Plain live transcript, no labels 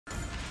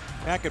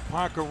Back at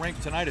Parker Rink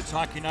tonight, it's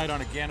hockey night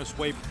on Agganis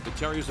Way. The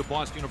Terriers of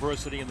Boston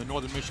University and the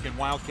Northern Michigan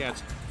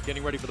Wildcats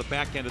getting ready for the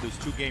back end of this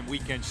two-game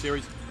weekend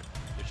series.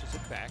 Dishes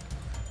it back.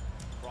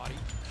 Crotty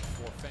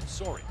for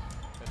Fensore.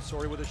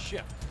 Fensore with a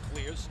shift.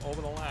 Clears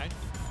over the line.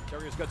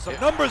 Terriers got some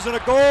numbers and a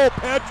goal.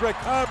 Patrick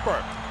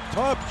Harper.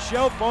 Top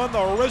shelf on the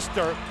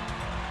wrister.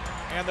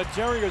 And the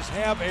Terriers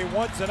have a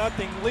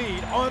 1-0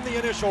 lead on the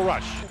initial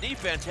rush.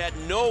 Defense had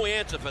no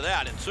answer for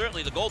that, and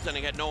certainly the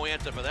goaltending had no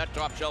answer for that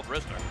top shelf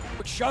wrister.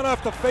 Shot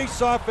off the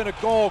face-off and a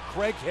goal,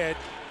 Craighead.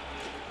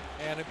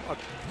 And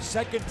a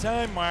second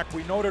time, Mark,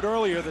 we noted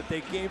earlier that they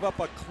gave up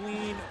a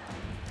clean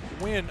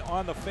win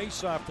on the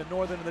face-off to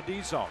Northern in the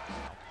D zone.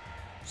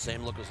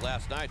 Same look as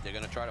last night. They're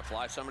going to try to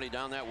fly somebody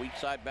down that weak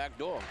side back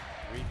door.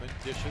 Reedman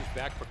dishes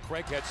back for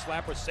Craighead.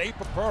 Slapper save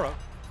Papura.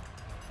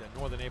 Then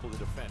Northern able to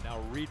defend. Now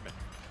Reedman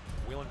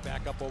wheeling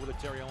back up over the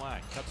Terrier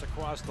line. Cuts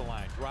across the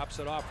line. Drops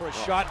it off for a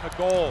shot and a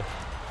goal.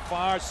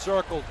 Far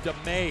circle,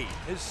 DeMay,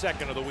 his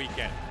second of the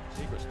weekend.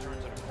 Zegras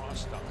turns it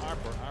across to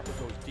Harper. Harper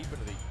goes deep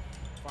into the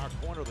far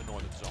corner of the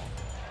Northern zone.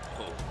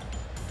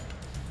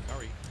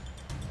 Curry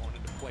going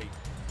into play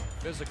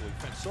physically.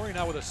 Fensore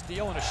now with a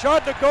steal and a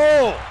shot and a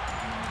goal.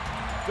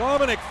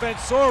 Dominic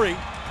Fensore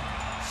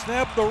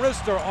snapped the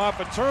wrister off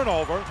a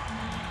turnover.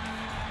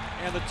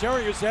 And the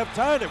Terriers have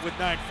tied it with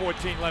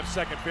 9:14 left,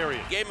 second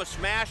period. Gave him a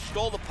smash,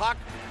 stole the puck.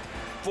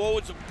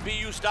 Forwards of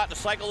BU starting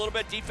to cycle a little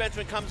bit.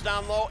 Defenseman comes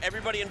down low.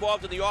 Everybody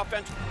involved in the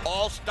offense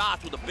all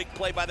starts with a big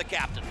play by the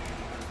captain.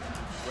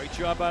 Great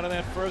job out of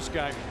that first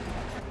guy.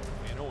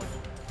 Van Owen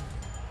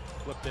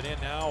flipped it in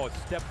now. A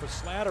step for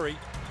Slattery.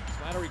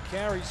 Slattery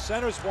carries,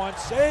 centers one.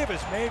 Save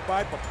is made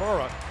by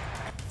Papura.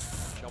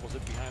 Shovels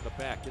it behind the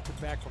back. Gets it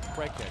back from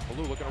Craighead.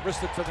 Baloo looking to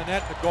wrist it to the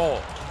net and the goal.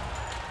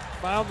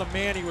 Found the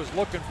man he was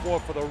looking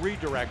for the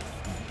redirect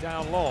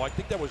down low. I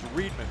think that was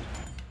Reedman.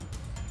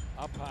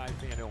 Up high,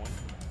 Van Owen.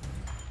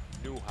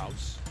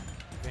 Newhouse.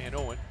 Van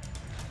Owen.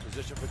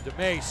 Position for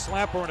DeMay.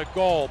 Slapper and a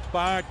goal.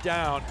 Barred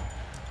down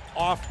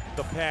off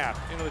the path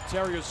into the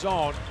Terrier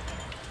zone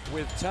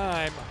with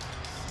time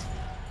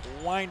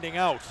winding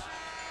out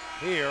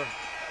here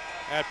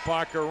at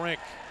Parker Rink.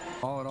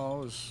 All in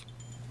all, it was,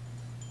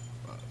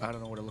 I don't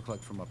know what it looked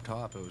like from up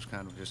top. It was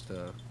kind of just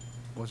a,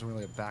 wasn't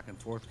really a back and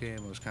forth game.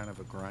 It was kind of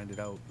a grinded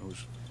out. It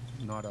was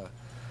not a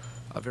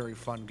very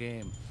fun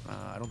game.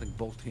 I don't think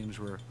both teams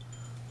were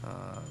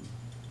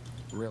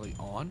really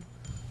on.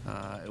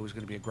 It was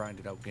going to be a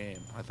grinded out game.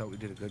 I thought we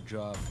did a good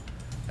job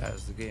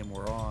as the game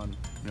wore on.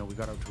 You know, we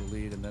got out to a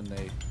lead and then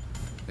they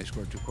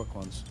scored two quick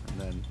ones,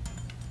 and then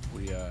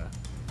we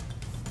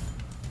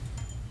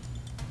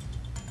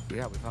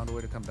found a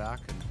way to come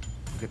back and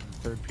get to the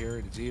third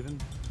period. It's even.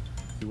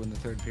 You win the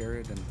third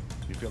period and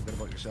you feel good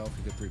about yourself.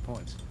 You get 3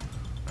 points.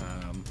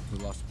 We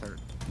lost the third.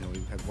 You know, we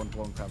had one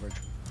blown coverage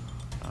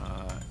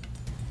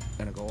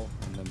and a goal,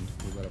 and then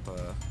we let up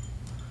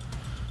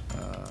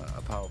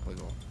a power play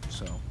goal.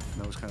 So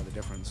that was kind of the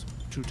difference.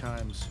 2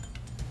 times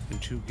in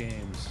 2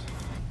 games,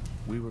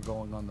 we were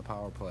going on the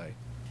power play,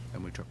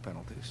 and we took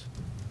penalties,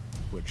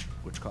 which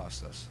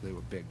cost us. They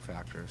were big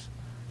factors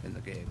in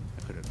the game.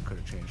 It could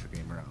have changed the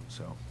game around.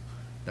 So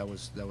that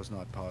was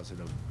not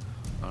positive.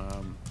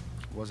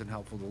 Wasn't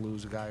helpful to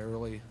lose a guy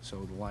early,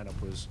 so the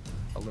lineup was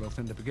a little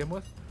thin to begin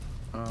with.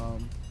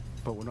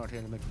 But we're not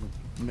here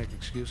to make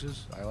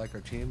excuses. I like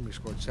our team. We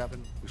scored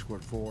 7, we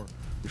scored 4,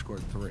 we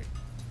scored 3.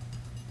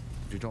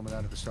 If you told me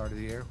that at the start of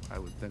the year, I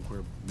would think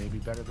we're maybe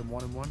better than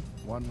 1-1.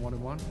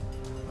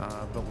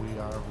 But we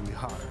are who we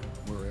are.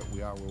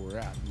 We are where we're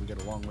at. We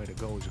got a long way to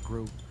go as a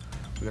group.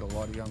 We got a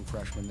lot of young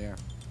freshmen there.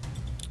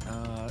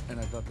 And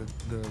I thought that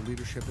the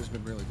leadership has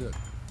been really good.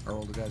 Our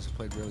older guys have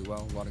played really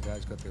well. A lot of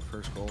guys got their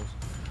first goals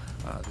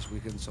this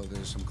weekend, so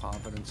there's some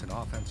confidence and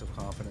offensive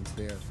confidence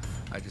there.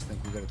 I just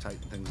think we got to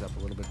tighten things up a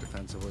little bit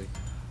defensively.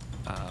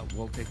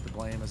 We'll take the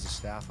blame as a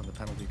staff on the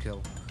penalty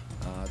kill.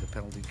 The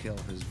penalty kill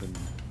has been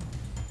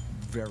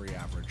very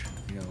average.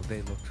 You know,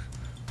 they looked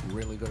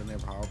really good in their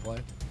power play,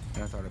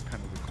 and I thought a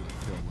penalty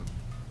kill looked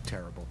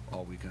terrible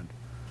all weekend.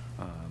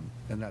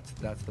 And that's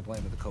the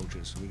blame of the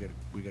coaches. We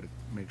got to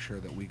make sure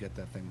that we get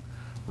that thing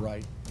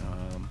right.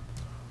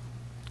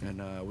 And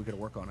we got to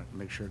work on it.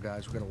 Make sure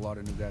guys, we got a lot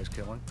of new guys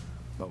killing,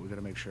 but we got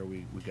to make sure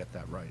we get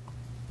that right.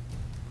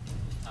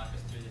 Just talk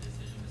us through the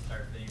decision to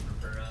start Vinny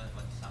Papura and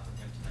what you saw from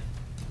him tonight.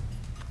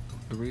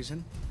 The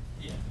reason?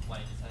 Yeah, why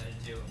you decided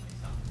to do it when you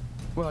saw him.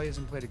 Well, he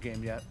hasn't played a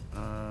game yet.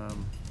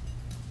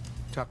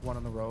 Tuck won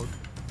on the road.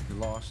 He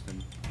lost,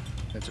 and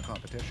it's a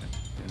competition.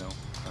 You know,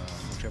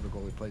 whichever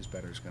goalie plays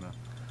better is gonna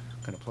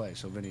play.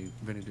 So Vinny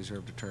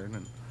deserved a turn,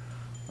 and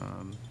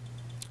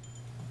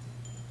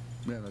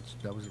yeah,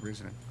 that was the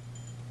reasoning.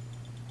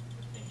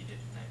 What do you think he did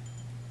tonight?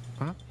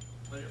 Huh?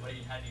 How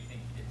do you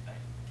think he did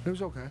tonight? It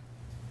was okay. What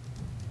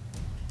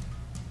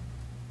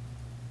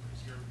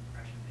was your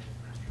impression of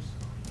Master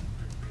Saloni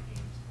for 3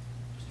 games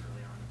just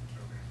early on in the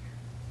program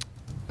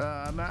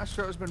here?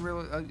 Mastro's been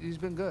really, he's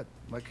been good.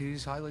 Like,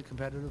 he's highly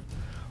competitive.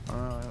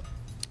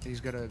 He's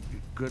got a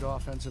good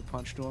offensive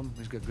punch to him.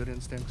 He's got good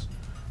instincts.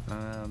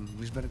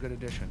 He's been a good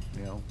addition,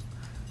 you know.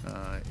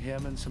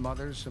 Him and some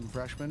others, some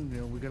freshmen.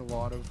 You know, we get a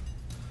lot of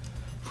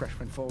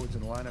freshman forwards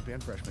in the lineup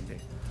and freshman D.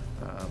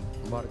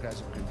 A lot of guys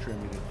have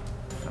contributed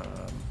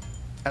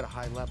at a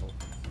high level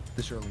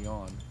this early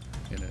on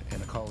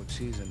in a college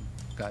season.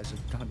 Guys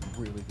have done a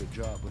really good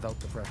job. Without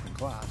the freshman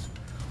class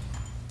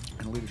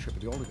and the leadership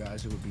of the older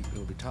guys, it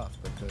would be tough.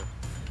 But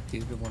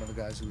he's been one of the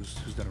guys who's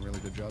done a really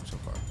good job so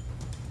far.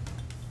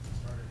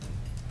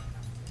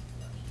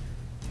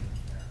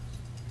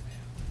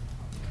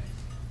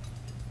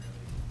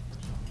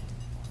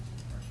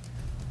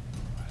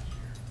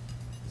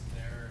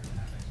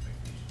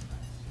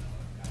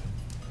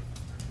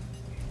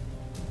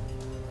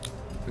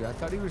 I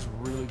thought he was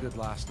really good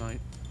last night.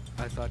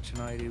 I thought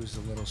tonight he was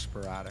a little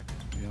sporadic.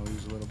 You know, he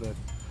was a little bit,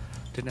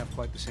 didn't have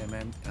quite the same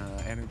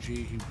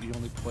energy. He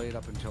only played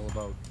up until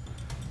about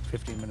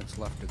 15 minutes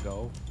left to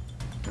go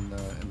in the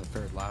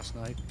third last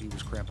night. He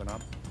was cramping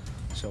up,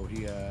 so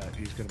he's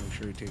going to make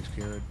sure he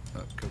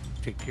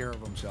take care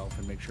of himself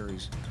and make sure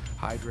he's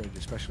hydrated,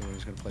 especially when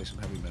he's going to play some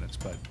heavy minutes.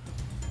 But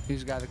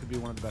he's a guy that could be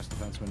one of the best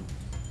defensemen,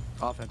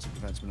 offensive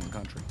defensemen in the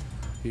country.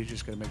 He's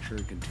just going to make sure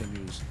he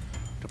continues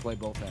to play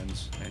both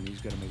ends, and he's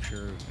got to make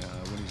sure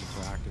when he's in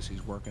practice,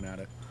 he's working at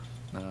it.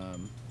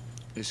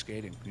 His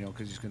skating, you know,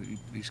 because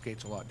he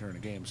skates a lot during a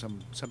game.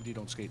 Somebody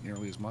don't skate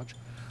nearly as much,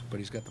 but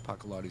he's got the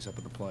puck a lot. He's up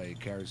in the play, he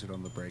carries it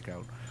on the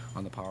breakout,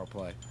 on the power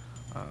play.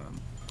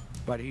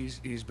 But he's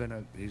been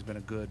a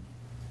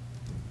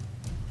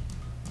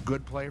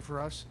good player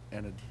for us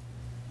and a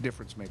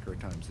difference maker at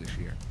times this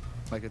year.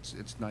 Like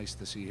it's nice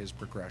to see his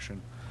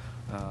progression.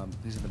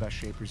 He's in the best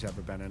shape he's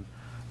ever been in.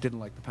 Didn't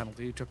like the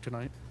penalty he took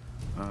tonight.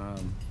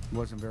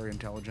 Wasn't very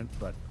intelligent,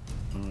 but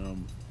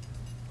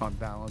on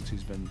balance,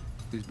 he's been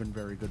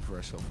very good for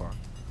us so far.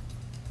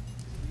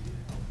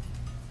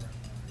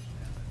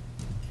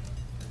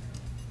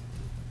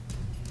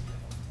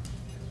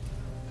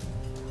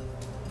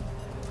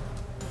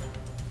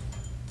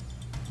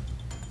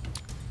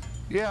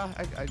 Yeah,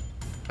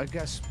 I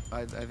guess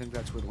I think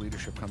that's where the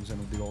leadership comes in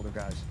with the older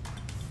guys.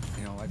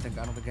 You know, I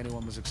don't think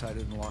anyone was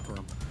excited in the locker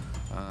room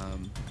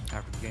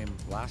after the game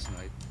last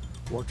night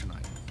or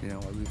tonight. You know,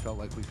 we felt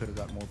like we could have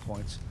got more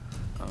points.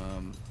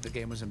 The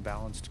game was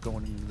imbalanced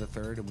going into the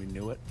third, and we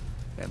knew it,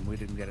 and we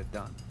didn't get it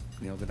done.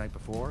 You know, the night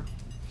before,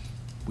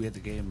 we had the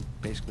game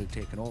basically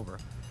taken over.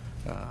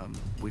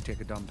 We take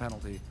a dumb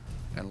penalty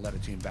and let a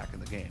team back in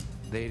the game.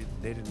 They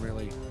didn't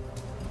really.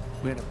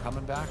 We ended up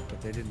coming back,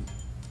 but they didn't.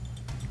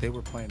 They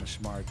were playing a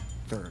smart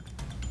third.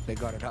 They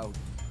got it out.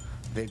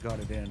 They got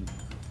it in.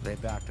 They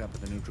backed up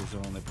in the neutral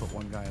zone. They put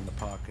one guy in the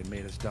puck and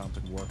made us dump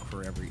and work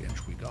for every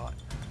inch we got.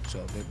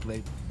 So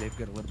they've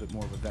got a little bit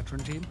more of a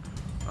veteran team,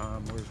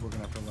 whereas we're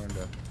going to have to learn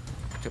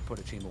to put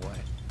a team away.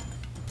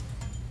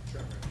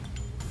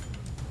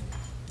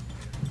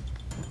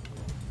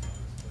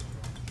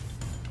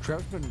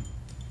 Trev's been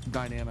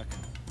dynamic.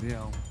 You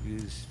know,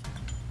 he's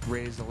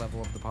raised the level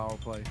of the power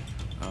play.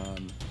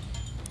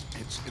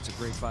 It's a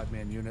great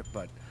five-man unit,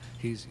 but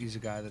he's a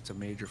guy that's a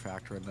major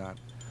factor in that.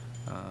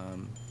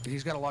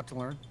 He's got a lot to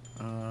learn,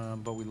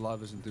 but we love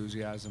his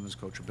enthusiasm, his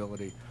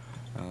coachability.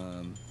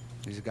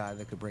 He's a guy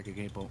that could break a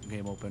game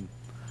open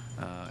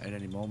at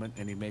any moment,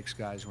 and he makes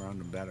guys around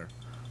him better.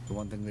 The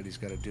one thing that he's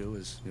got to do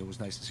is, it was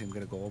nice to see him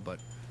get a goal, but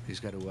he's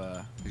got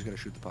to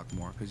shoot the puck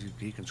more, because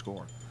he can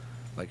score.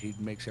 Like, he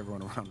makes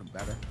everyone around him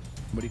better,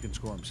 but he can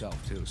score himself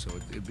too. So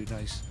it'd be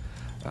nice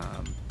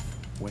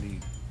when he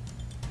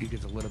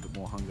gets a little bit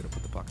more hunger to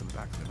put the puck in the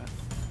back of the net.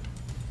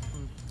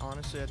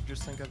 Honestly, I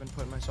just think I've been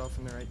putting myself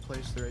in the right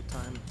place at the right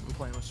time. I'm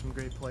playing with some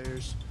great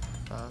players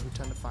who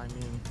tend to find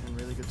me in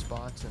really good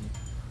spots, and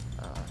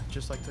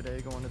just like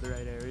today, going to the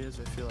right areas,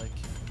 I feel like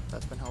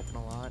that's been helping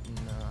a lot, and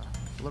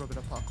a little bit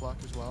of puck luck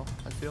as well,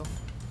 I feel.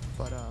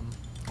 But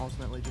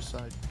ultimately, just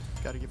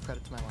got to give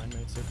credit to my line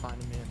mates. They're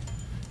finding me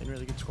in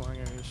really good scoring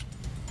areas.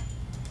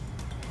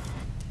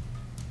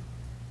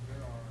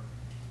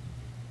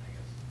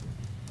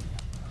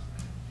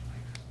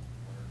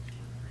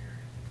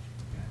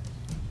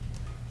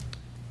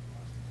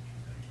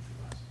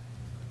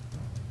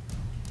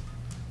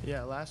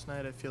 Yeah, last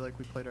night I feel like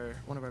we played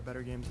one of our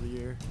better games of the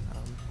year.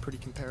 Pretty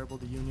comparable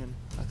to Union.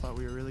 I thought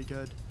we were really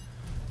good.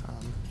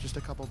 Just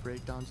a couple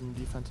breakdowns in the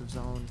defensive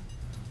zone.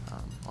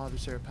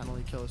 Obviously our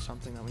penalty kill is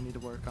something that we need to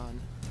work on.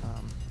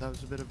 That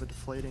was a bit of a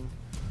deflating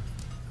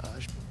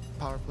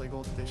power play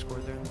goal that they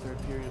scored there in the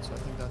third period, so I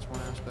think that's one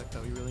aspect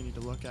that we really need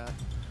to look at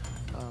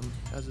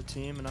as a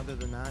team. And other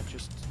than that,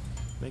 just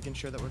making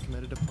sure that we're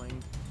committed to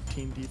playing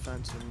team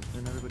defense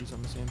and everybody's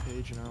on the same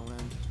page in our own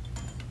end.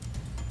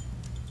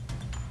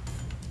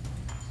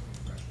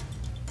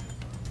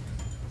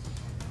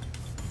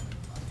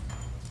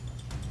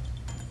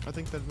 I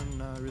think they've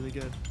been really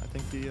good. I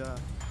think the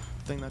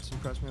thing that's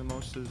impressed me the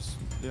most is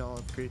they all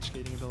have great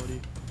skating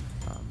ability.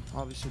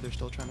 Obviously, they're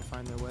still trying to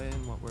find their way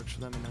and what works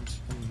for them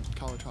in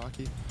college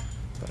hockey,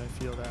 but I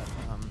feel that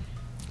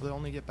they'll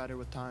only get better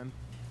with time.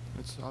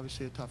 It's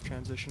obviously a tough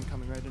transition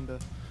coming right into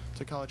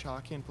college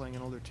hockey and playing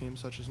an older team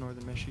such as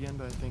Northern Michigan,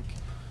 but I think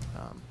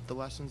the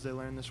lessons they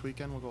learned this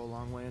weekend will go a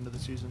long way into the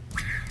season.